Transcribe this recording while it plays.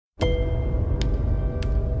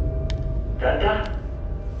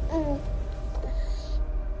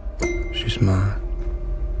She's mine.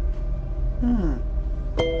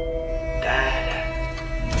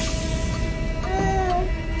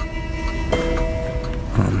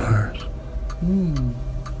 I'm hers.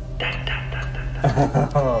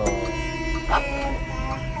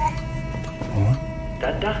 What?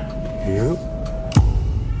 You?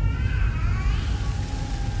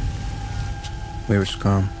 We were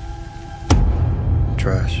scum.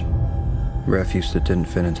 Trash. Refuse that didn't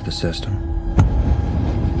fit into the system.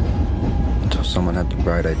 Until someone had the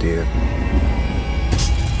bright idea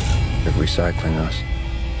of recycling us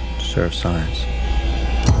to serve science.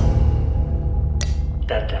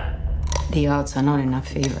 The odds are not in our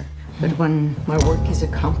favor. But when my work is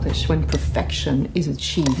accomplished, when perfection is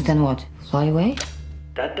achieved... Then what? Fly away?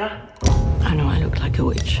 I know I look like a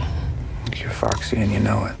witch. You're foxy and you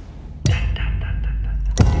know it.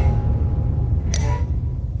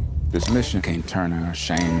 This mission can't turn our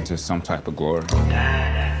shame into some type of glory.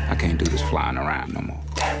 I can't do this flying around no more.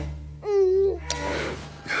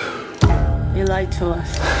 You lied to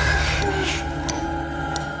us.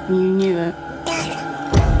 You knew it.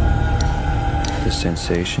 The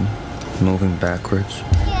sensation, moving backwards,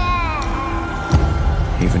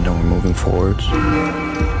 even though we're moving forwards,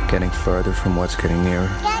 getting further from what's getting nearer.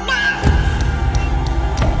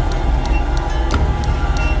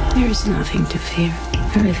 There is nothing to fear.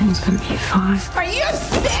 Everything's gonna be fine. Are you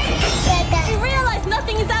sick? You realize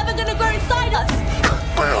nothing is ever gonna grow inside us?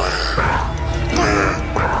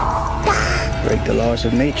 Break the laws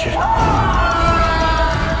of nature.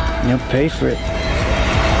 You'll pay for it.